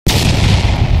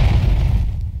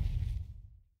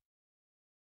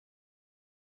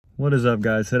What is up,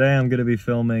 guys? Today I'm going to be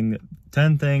filming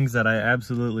 10 things that I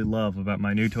absolutely love about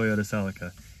my new Toyota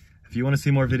Celica. If you want to see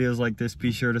more videos like this,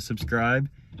 be sure to subscribe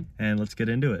and let's get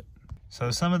into it. So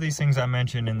some of these things I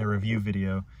mentioned in the review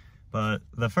video, but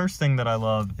the first thing that I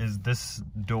love is this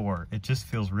door. It just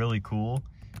feels really cool,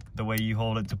 the way you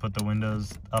hold it to put the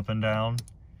windows up and down.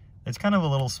 It's kind of a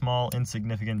little small,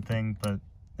 insignificant thing, but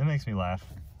it makes me laugh.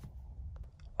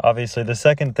 Obviously, the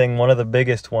second thing, one of the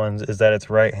biggest ones, is that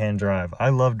it's right-hand drive. I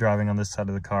love driving on this side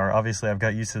of the car. Obviously, I've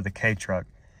got used to the K-Truck.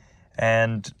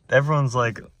 And everyone's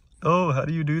like, oh, how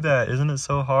do you do that? Isn't it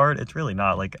so hard? It's really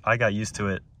not. Like, I got used to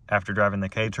it after driving the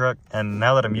K-Truck. And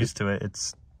now that I'm used to it,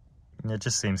 it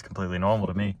just seems completely normal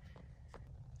to me.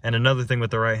 And another thing with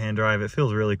the right-hand drive, it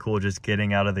feels really cool just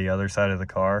getting out of the other side of the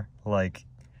car. Like,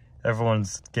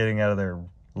 everyone's getting out of their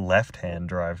left-hand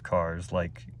drive cars.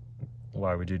 Like,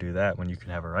 why would you do that when you can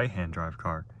have a right-hand drive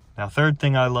car? Now, third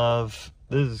thing I love,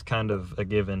 this is kind of a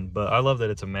given, but I love that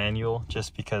it's a manual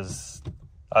just because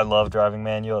I love driving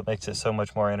manual. It makes it so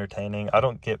much more entertaining. I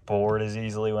don't get bored as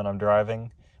easily when I'm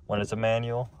driving when it's a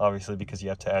manual, obviously, because you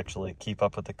have to actually keep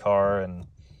up with the car and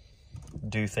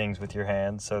do things with your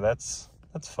hands. So that's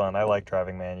fun. I like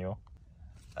driving manual.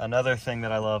 Another thing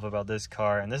that I love about this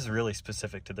car, and this is really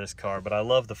specific to this car, but I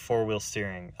love the four-wheel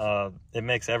steering. It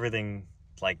makes everything,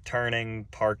 like turning,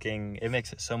 parking, it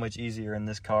makes it so much easier in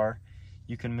this car.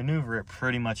 You can maneuver it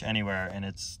pretty much anywhere, and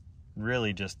it's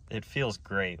really just, it feels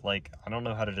great. Like, I don't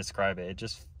know how to describe it.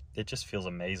 It just feels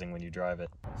amazing when you drive it.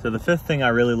 So the fifth thing I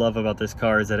really love about this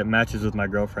car is that it matches with my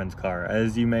girlfriend's car.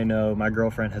 As you may know, my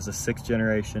girlfriend has a 6th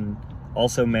generation,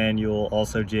 also manual,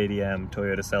 also JDM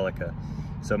Toyota Celica.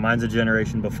 So mine's a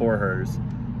generation before hers,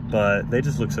 but they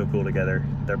just look so cool together.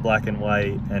 They're black and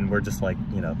white, and we're just like,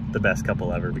 you know, the best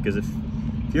couple ever. Because if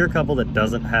you're a couple that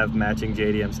doesn't have matching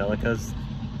JDM Celicas,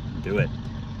 do it.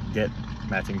 Get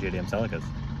matching JDM Celicas.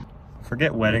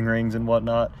 Forget wedding rings and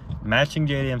whatnot. Matching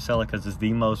JDM Celicas is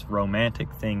the most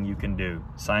romantic thing you can do,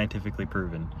 scientifically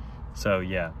proven. So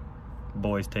yeah,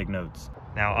 boys, take notes.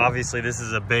 Now, obviously this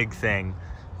is a big thing,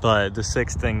 but the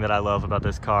 6th thing that I love about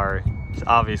this car is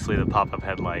obviously the pop-up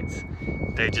headlights.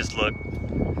 They just look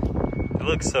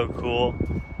so cool.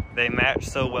 They match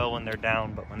so well when they're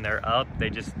down, but when they're up, they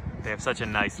have such a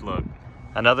nice look.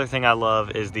 Another thing I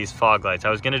love is these fog lights. I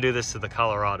was gonna do this to the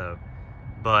Colorado,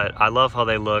 but I love how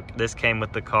they look. This came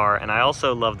with the car, and I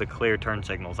also love the clear turn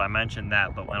signals. I mentioned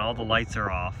that, but when all the lights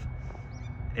are off,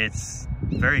 it's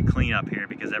very clean up here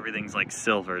because everything's like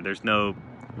silver. There's no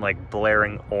like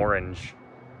blaring orange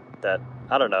that,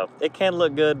 I don't know. It can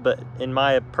look good, but in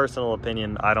my personal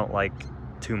opinion, I don't like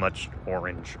too much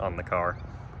orange on the car.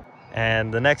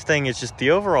 And the next thing is just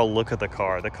the overall look of the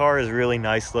car. The car is really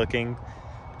nice looking.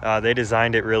 They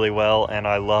designed it really well, and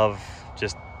I love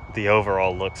just the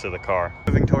overall looks of the car.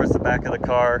 Moving towards the back of the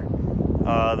car,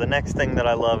 the next thing that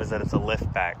I love is that it's a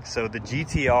liftback. So the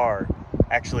GTR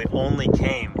actually only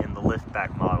came in the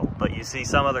liftback model, but you see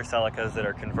some other Celicas that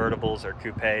are convertibles or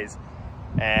coupes,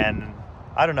 and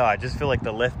I don't know, I just feel like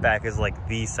the liftback is like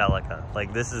the Celica.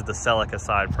 Like, this is the Celica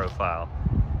side profile,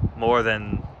 more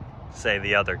than, say,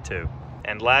 the other two.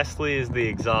 And lastly is the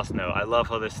exhaust note. I love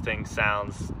how this thing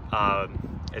sounds.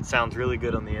 It sounds really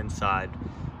good on the inside,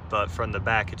 but from the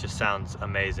back it just sounds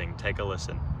amazing. Take a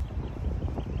listen.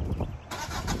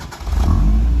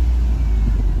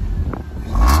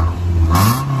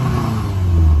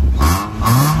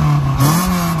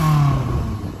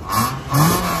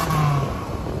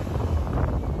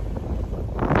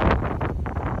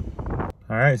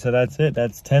 Alright, so that's it.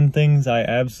 That's 10 things I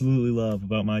absolutely love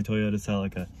about my Toyota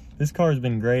Celica. This car has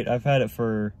been great. I've had it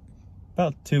for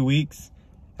about 2 weeks,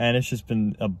 and it's just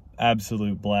been an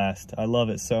absolute blast. I love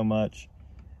it so much.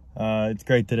 It's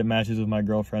great that it matches with my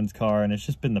girlfriend's car, and it's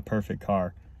just been the perfect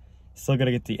car. Still got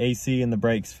to get the AC and the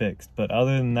brakes fixed, but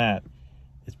other than that,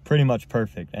 it's pretty much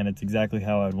perfect, and it's exactly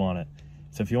how I'd want it.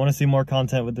 So if you want to see more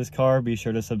content with this car, be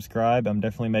sure to subscribe. I'm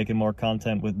definitely making more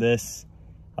content with this,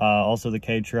 also the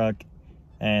K-Truck,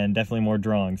 and definitely more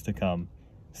drawings to come.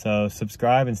 So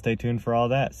subscribe and stay tuned for all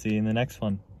that. See you in the next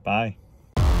one. Bye.